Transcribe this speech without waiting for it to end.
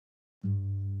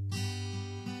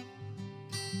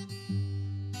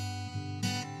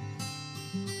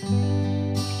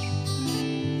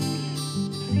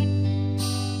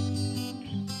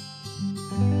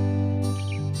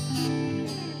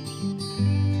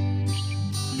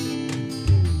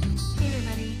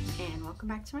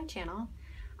back to my channel.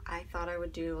 I thought I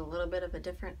would do a little bit of a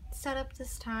different setup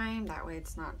this time. That way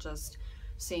it's not just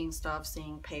seeing stuff,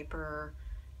 seeing paper,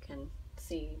 can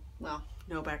see, well,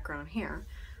 no background here.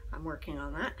 I'm working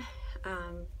on that.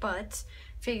 But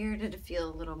figured it'd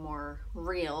feel a little more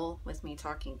real with me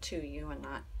talking to you and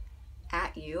not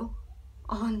at you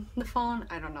on the phone.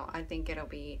 I don't know. I think it'll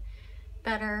be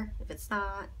better. If it's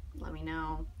not, let me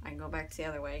know. I can go back to the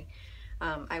other way.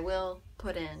 I will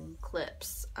put in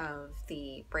clips of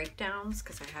the breakdowns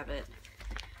because I have it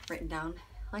written down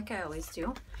like I always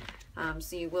do.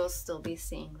 So you will still be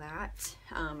seeing that.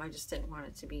 I just didn't want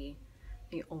it to be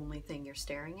the only thing you're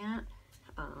staring at.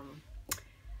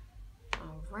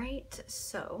 Alright,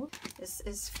 so this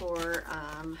is for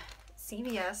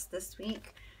CVS this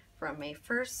week from May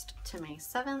 1st to May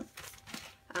 7th.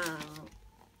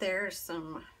 There's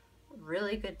some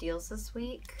really good deals this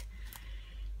week,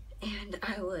 and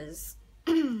I was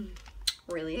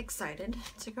really excited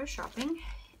to go shopping.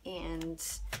 And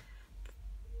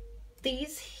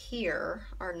these here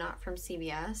are not from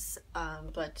CVS,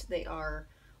 but they are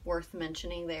worth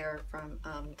mentioning. They are from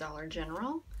Dollar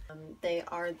General. They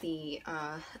are the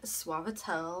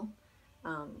Suavitel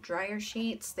dryer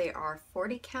sheets. They are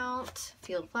 40 count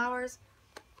field flowers.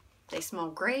 They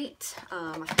smell great.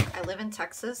 I live in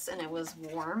Texas and it was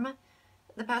warm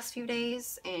the past few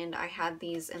days, and I had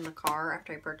these in the car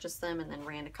after I purchased them and then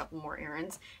ran a couple more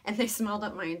errands, and they smelled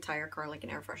up my entire car like an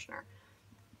air freshener.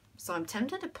 So I'm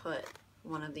tempted to put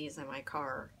one of these in my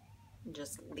car and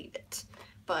just leave it.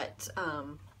 But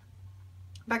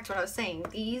back to what I was saying,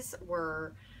 these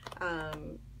were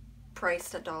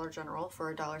priced at Dollar General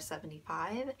for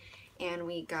 $1.75, and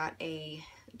we got a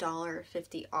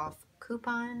 $1.50 off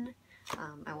coupon.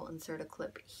 I will insert a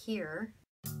clip here.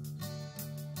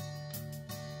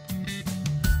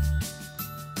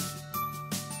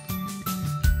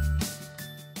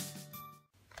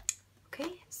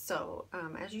 Okay, so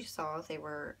as you saw, they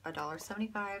were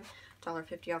 $1.75,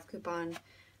 $1.50 off coupon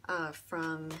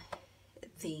from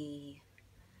the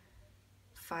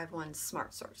 5-1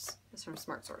 Smart Source. It's from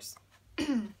Smart Source.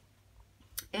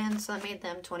 And so I made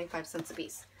them 25 cents a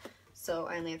piece. So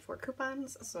I only had 4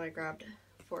 coupons, so I grabbed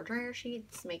 4 dryer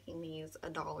sheets, making these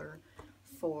 $1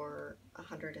 for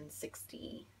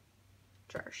 160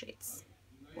 dryer sheets,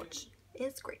 which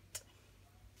is great.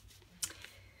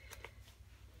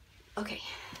 Okay,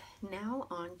 now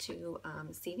on to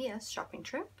CVS shopping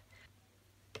trip.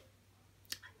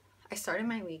 I started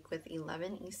my week with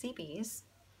 11 ECBs.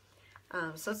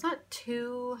 So it's not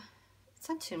too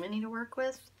many to work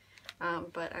with,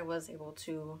 but I was able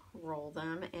to roll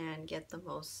them and get the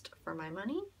most for my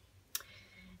money.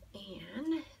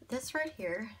 And this right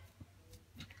here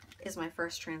is my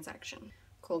first transaction.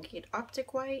 Colgate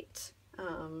Optic White.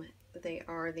 They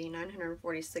are the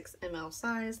 946 ml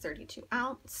size, 32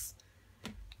 ounce.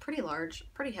 Pretty large,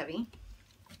 pretty heavy.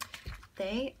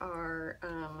 They are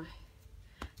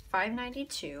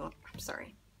 $5.92. I'm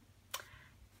sorry.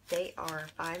 They are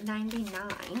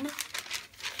 $5.99.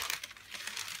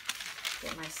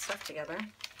 Get my stuff together.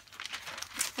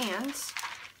 And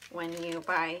when you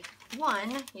buy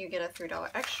one, you get a $3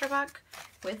 extra buck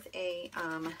with a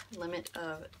limit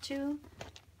of 2.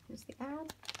 Here's the ad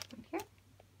right here.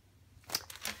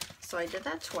 So I did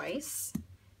that twice,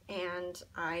 and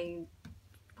I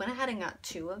went ahead and got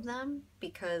 2 of them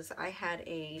because I had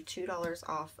a $2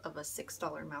 off of a $6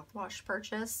 mouthwash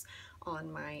purchase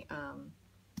on my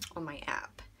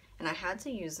app, and I had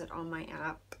to use it on my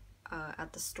app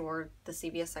at the store. The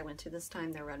CVS I went to this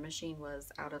time, their red machine was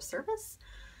out of service,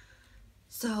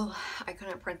 so I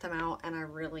couldn't print them out, and I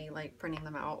really like printing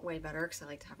them out way better because I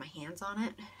like to have my hands on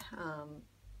it,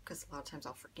 because a lot of times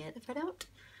I'll forget if I don't.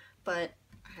 But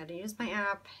I had to use my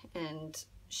app, and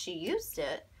she used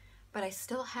it, but I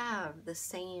still have the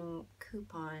same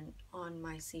coupon on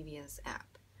my CVS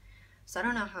app, so I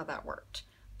don't know how that worked.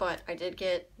 But I did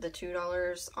get the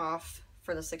 $2 off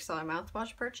for the $6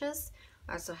 mouthwash purchase.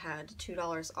 I also had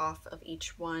 $2 off of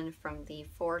each one from the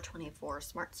 424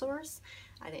 Smart Source.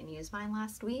 I didn't use mine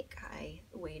last week. I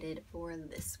waited for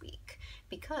this week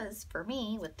because for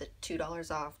me, with the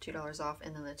 $2 off,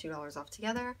 and then the $2 off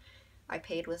together, I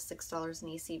paid with $6 in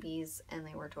ECBs, and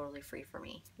they were totally free for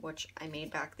me, which I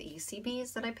made back the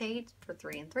ECBs that I paid for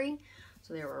 3 and 3,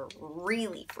 so they were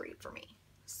really free for me.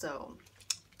 So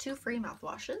 2 free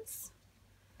mouthwashes.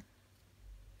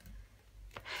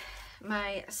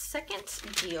 My second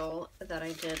deal that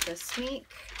I did this week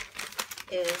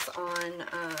is on,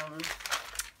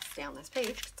 stay on this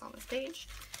page, it's on this page,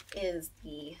 is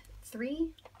the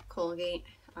 3 Colgate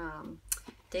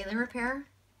Daily Repair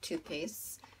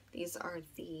toothpastes. These are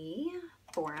the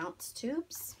 4-ounce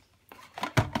tubes.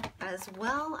 as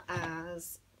well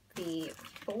as the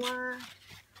 4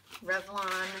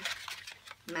 Revlon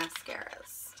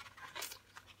mascaras.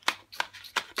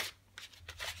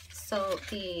 So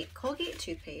the Colgate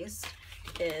toothpaste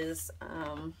is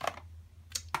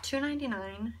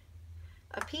 $2.99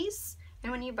 a piece,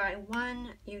 and when you buy one,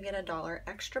 you get $1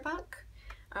 extra buck.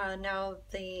 Now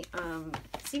the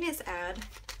CVS ad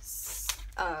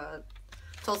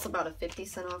told us about a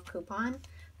 50-cent off coupon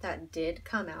that did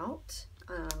come out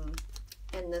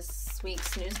in this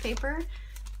week's newspaper,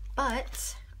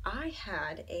 but I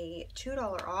had a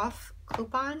 $2 off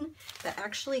coupon that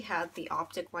actually had the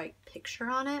Optic White picture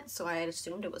on it, so I had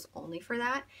assumed it was only for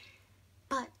that.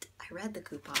 But I read the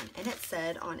coupon and it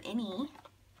said on any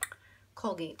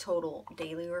Colgate Total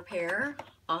Daily Repair,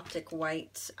 Optic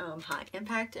White High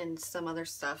Impact, and some other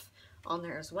stuff on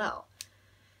there as well.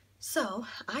 So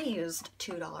I used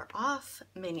 $2 off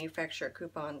manufacturer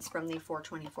coupons from the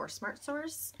 424 Smart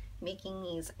Source, making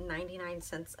these 99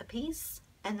 cents a piece,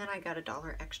 and then I got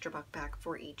 $1 extra buck back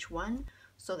for each one,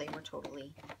 so they were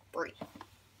totally free.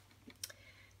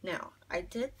 Now, I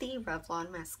did the Revlon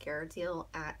mascara deal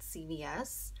at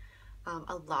CVS.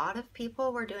 A lot of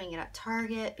people were doing it at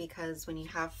Target because when you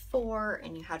have 4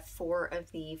 and you had 4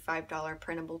 of the $5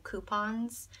 printable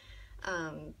coupons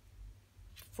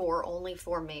only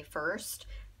for May 1st,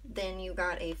 then you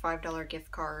got a $5 gift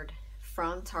card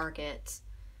from Target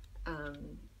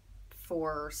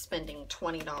for spending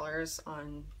 $20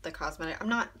 on the cosmetic. I'm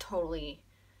not totally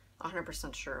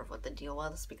 100% sure of what the deal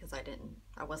was because I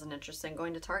wasn't interested in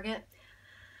going to Target.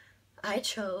 I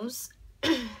chose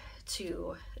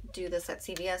to do this at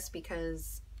CVS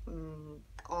because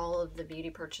all of the beauty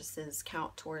purchases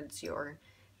count towards your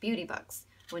beauty bucks.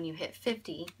 When you hit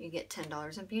 50, you get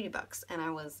 $10 in beauty bucks, and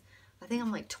I think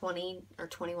I'm like $20 or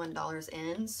 $21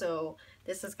 in, so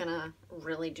this is gonna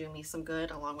really do me some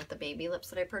good along with the baby lips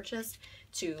that I purchased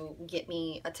to get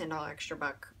me a $10 extra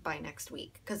buck by next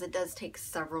week, because it does take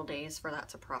several days for that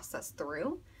to process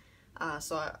through.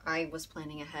 So I was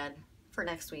planning ahead for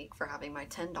next week for having my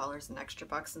 $10 in extra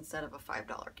bucks instead of a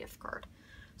 $5 gift card.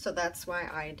 So that's why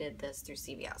I did this through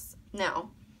CVS.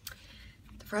 Now,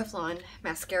 the Revlon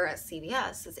mascara at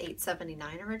CVS is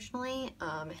 $8.79 originally,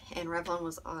 and Revlon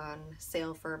was on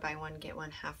sale for buy one get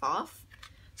one half off.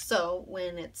 So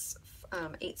when it's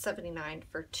 $8.79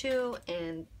 for 2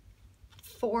 and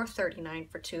 $4.39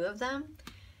 for 2 of them,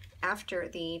 after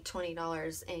the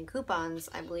 $20 in coupons,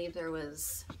 I believe there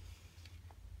was,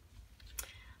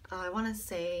 I want to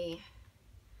say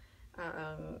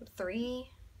 $3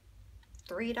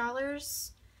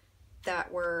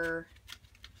 that were,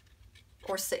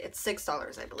 or it's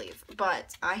 $6 I believe,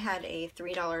 but I had a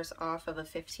 $3 off of a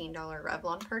 $15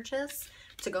 Revlon purchase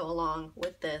to go along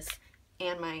with this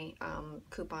and my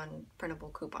printable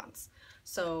coupons.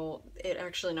 So it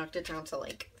actually knocked it down to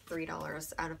like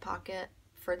 $3 out of pocket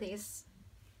for these,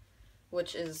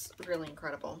 which is really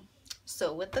incredible.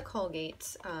 So with the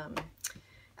Colgate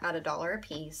at $1 a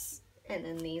piece, and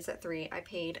then these at 3, I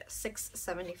paid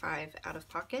 $6.75 out of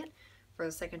pocket for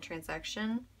the second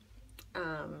transaction,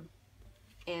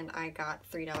 and I got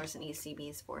 $3 in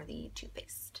ECBs for the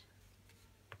toothpaste.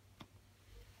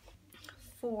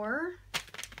 For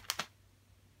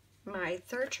my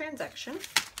third transaction,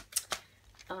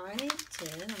 I did,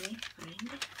 let me find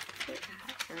the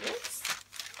ad, here it is.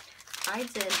 I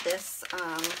did this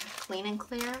Clean and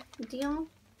Clear deal.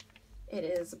 It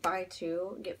is buy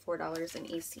 2, get $4 in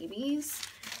ECBs.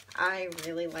 I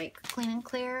really like Clean and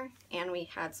Clear, and we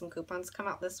had some coupons come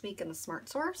out this week in the Smart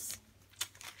Source.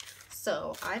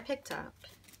 So I picked up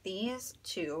these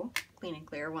 2 Clean and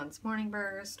Clear. One's Morning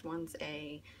Burst, one's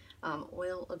a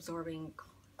oil absorbing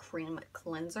cream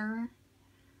cleanser,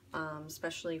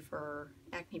 especially for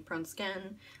acne prone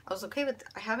skin. I was okay with,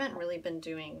 I haven't really been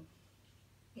doing,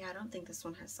 yeah, I don't think this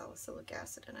one has salicylic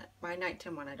acid in it. My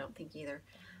nighttime one I don't think either.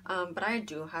 But I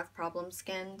do have problem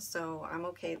skin, so I'm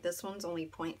okay. This one's only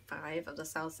 0.5 of the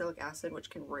salicylic acid, which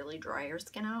can really dry your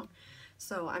skin out.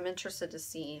 So I'm interested to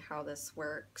see how this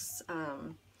works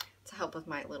to help with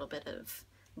my little bit of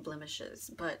blemishes.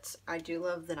 But I do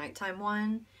love the nighttime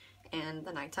one, and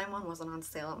the nighttime one wasn't on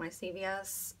sale at my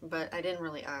CVS, but I didn't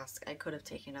really ask. I could have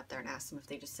taken it up there and asked them if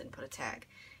they just didn't put a tag.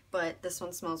 But this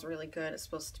one smells really good. It's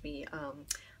supposed to be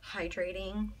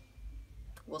hydrating.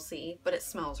 We'll see, but it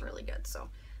smells really good, so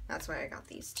that's why I got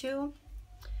these 2.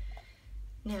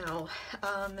 Now,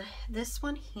 this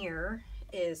one here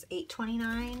is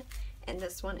 $8.29, and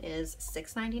this one is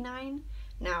 $6.99.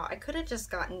 Now, I could have just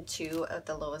gotten 2 at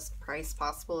the lowest price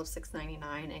possible of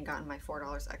 $6.99 and gotten my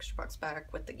 $4 extra bucks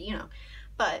back with the, you know,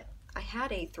 but I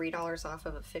had a $3 off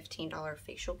of a $15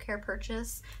 facial care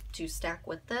purchase to stack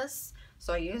with this.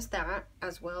 So I used that,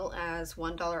 as well as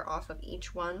 $1 off of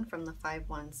each one from the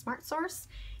 5-1 Smart Source.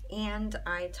 And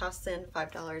I tossed in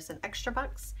 $5 in extra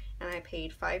bucks, and I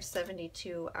paid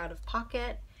 $5.72 out of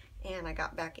pocket, and I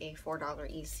got back a $4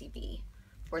 ECB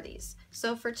for these.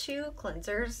 So for 2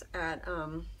 cleansers at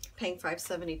paying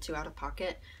 $5.72 out of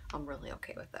pocket, I'm really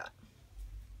okay with that.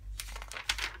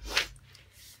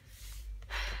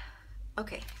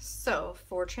 Okay, so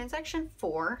for transaction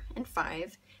 4 and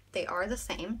 5, they are the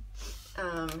same.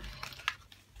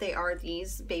 They are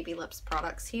these Baby Lips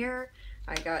products here.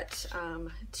 I got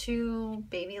 2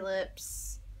 Baby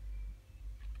Lips.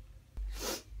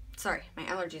 Sorry, my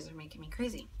allergies are making me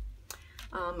crazy.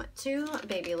 2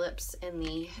 Baby Lips in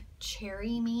the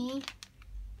Cherry Me.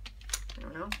 I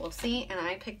don't know, we'll see. And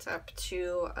I picked up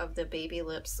 2 of the Baby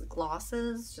Lips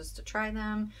glosses just to try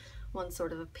them. One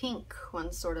sort of a pink,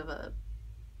 one sort of a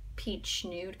peach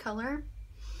nude color.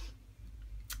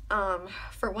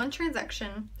 For one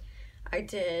transaction, I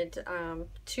did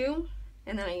 2,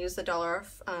 and then I used the $1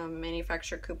 off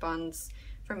manufacturer coupons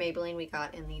for Maybelline we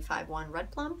got in the 5-1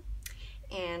 Red Plum,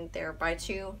 and they're buy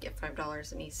 2 get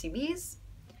 $5 in ECBs.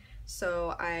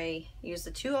 So I used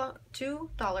the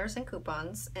 $2 in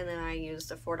coupons, and then I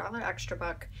used a $4 extra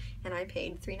buck, and I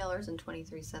paid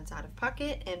 $3.23 out of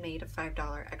pocket and made a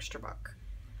 $5 extra buck,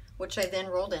 which I then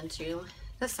rolled into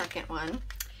the second one.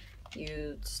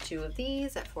 Used 2 of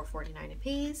these at $4.49 a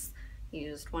piece.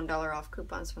 Used $1 off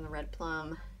coupons from the Red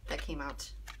Plum that came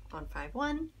out on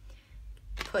 5-1.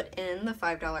 Put in the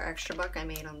 $5 extra buck I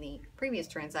made on the previous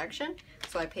transaction,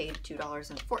 so I paid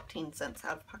 $2.14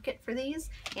 out of pocket for these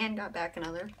and got back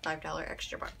another $5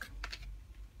 extra buck.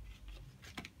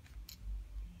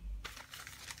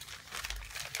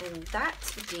 And that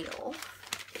deal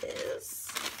is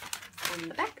on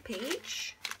the back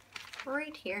page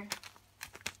right here.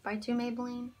 Buy 2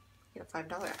 Maybelline, get a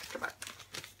 $5 extra buck.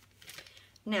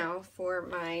 Now for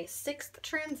my 6th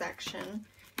transaction,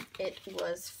 it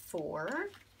was for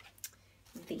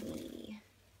the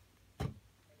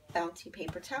Bounty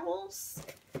paper towels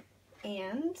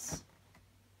and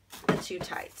the 2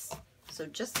 Tides. So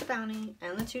just the Bounty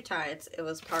and the 2 Tides. It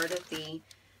was part of the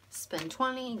spend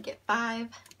 20 and get 5.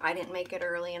 I didn't make it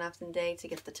early enough in the day to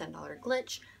get the $10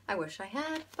 glitch. I wish I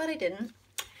had, but I didn't.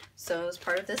 So it was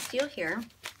part of this deal here.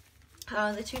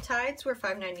 The 2 Tides were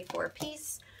 $5.94 a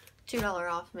piece.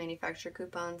 $2 off manufacturer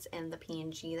coupons and the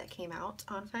P&G that came out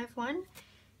on 5-1.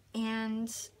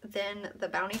 And then the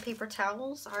Bounty paper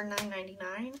towels are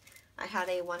 $9.99. I had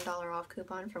a $1 off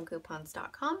coupon from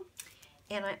coupons.com.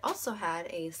 And I also had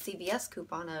a CVS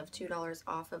coupon of $2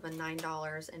 off of a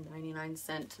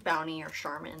 $9.99 Bounty or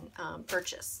Charmin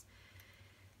purchase.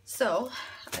 So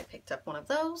I picked up one of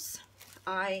those.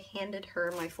 I handed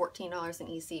her my $14 in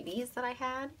ECBs that I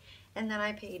had, and then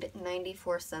I paid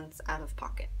 94 cents out of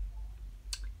pocket.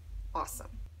 Awesome.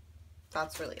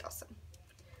 That's really awesome.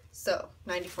 So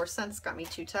 94 cents got me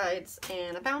 2 Tides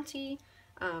and a Bounty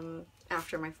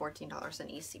after my $14 in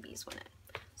ECBs went in.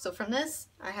 So from this,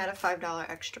 I had a $5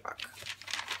 extra buck.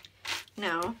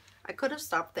 Now, I could have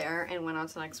stopped there and went on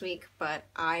to next week, but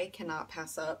I cannot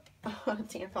pass up a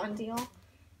tampon deal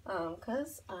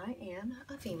because I am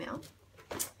a female.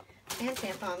 And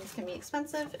tampons can be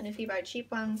expensive, and if you buy cheap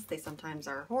ones, they sometimes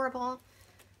are horrible.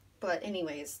 But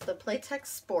anyways, the Playtex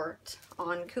Sport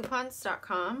on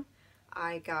coupons.com,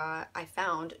 I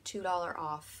found $2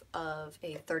 off of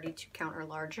a 32 count or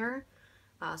larger.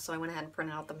 So I went ahead and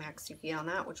printed out the max you get on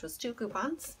that, which was 2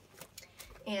 coupons.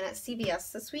 And at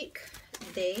CVS this week,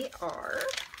 they are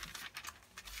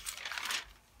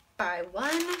buy 1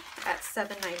 at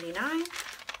 $7.99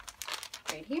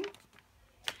 right here.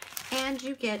 And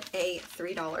you get a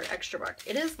 $3 extra buck.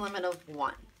 It is limit of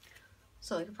 1.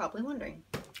 So you're probably wondering,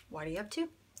 why do you have 2?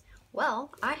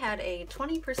 Well, I had a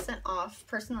 20% off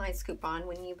personalized coupon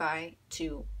when you buy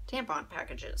 2 tampon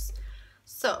packages.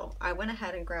 So I went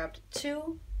ahead and grabbed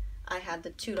 2. I had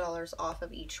the $2 off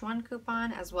of each one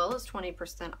coupon, as well as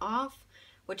 20% off,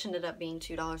 which ended up being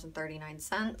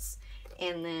 $2.39.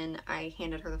 And then I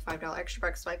handed her the $5 extra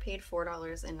buck, so I paid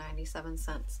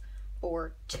 $4.97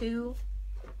 for 2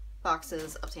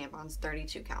 boxes of tampons,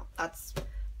 32 count. That's,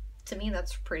 to me,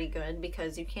 that's pretty good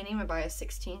because you can't even buy a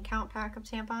 16 count pack of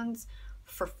tampons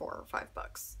for $4 or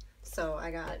 $5. So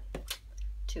I got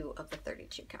 2 of the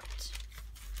 32 count.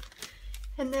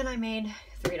 And then I made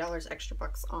 $3 extra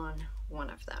bucks on one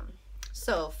of them.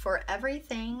 So for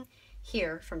everything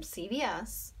here from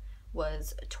CVS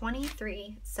was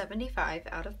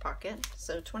 $23.75 out of pocket.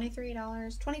 So $23,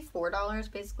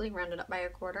 $24 basically, rounded up by a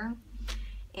quarter.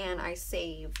 and I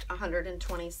saved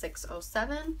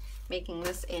 $126.07, making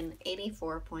this an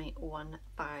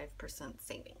 84.15%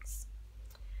 savings.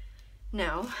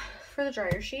 Now, for the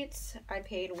dryer sheets, I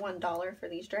paid $1 for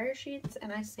these dryer sheets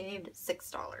and I saved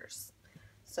 $6.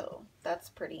 So that's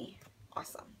pretty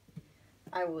awesome.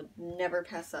 I would never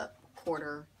pass up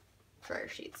quarter dryer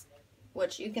sheets,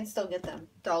 which you can still get them.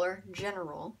 Dollar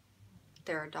General,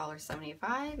 they're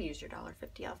 $1.75. Use your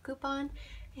 $1.50 off coupon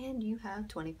and you have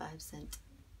 25-cent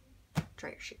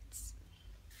dryer sheets.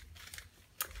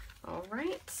 All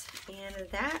right, and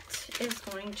that is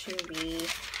going to be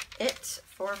it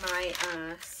for my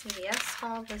CVS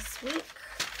haul this week.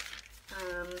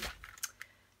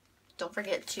 Don't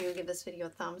forget to give this video a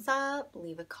thumbs up,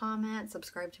 leave a comment,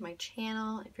 subscribe to my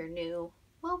channel. If you're new,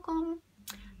 welcome.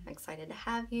 I'm excited to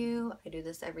have you. I do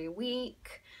this every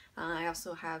week. I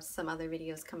also have some other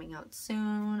videos coming out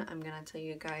soon. I'm going to tell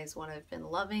you guys what I've been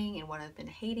loving and what I've been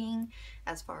hating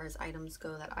as far as items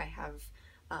go that I have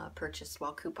purchased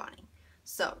while couponing.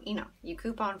 So, you know, you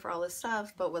coupon for all this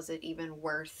stuff, but was it even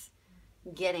worth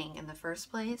getting in the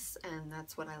first place? And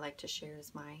that's what I like to share,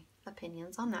 is my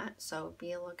opinions on that. So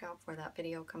be a lookout for that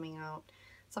video coming out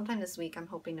sometime this week. I'm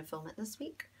hoping to film it this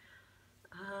week.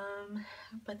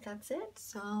 But that's it.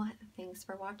 So thanks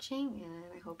for watching, and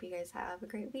I hope you guys have a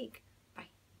great week.